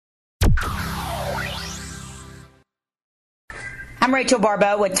I'm Rachel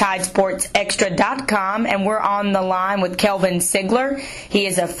Barbeau with TideSportsExtra.com, and we're on the line with Kelvin Sigler. He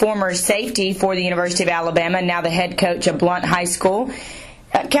is a former safety for the University of Alabama, and now the head coach of Blount High School.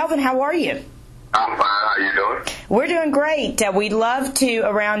 Kelvin, how are you? I'm fine. How you doing? We're doing great. We'd love to,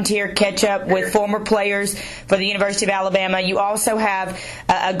 around here, catch up with former players for the University of Alabama. You also have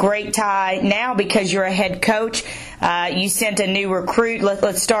a great tie now because you're a head coach. You sent a new recruit.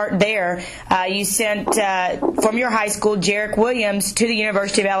 Let's start there. You sent, from your high school, Jarrick Williams to the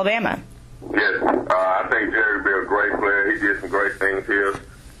University of Alabama. Yes. I think Jarrick will be a great player. He did some great things here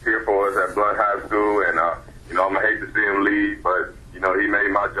for us at Blount High School. And, I'm going to hate to see him leave, but he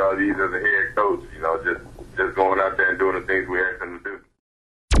made my job easy as a head coach, just going out there and doing the things we asked him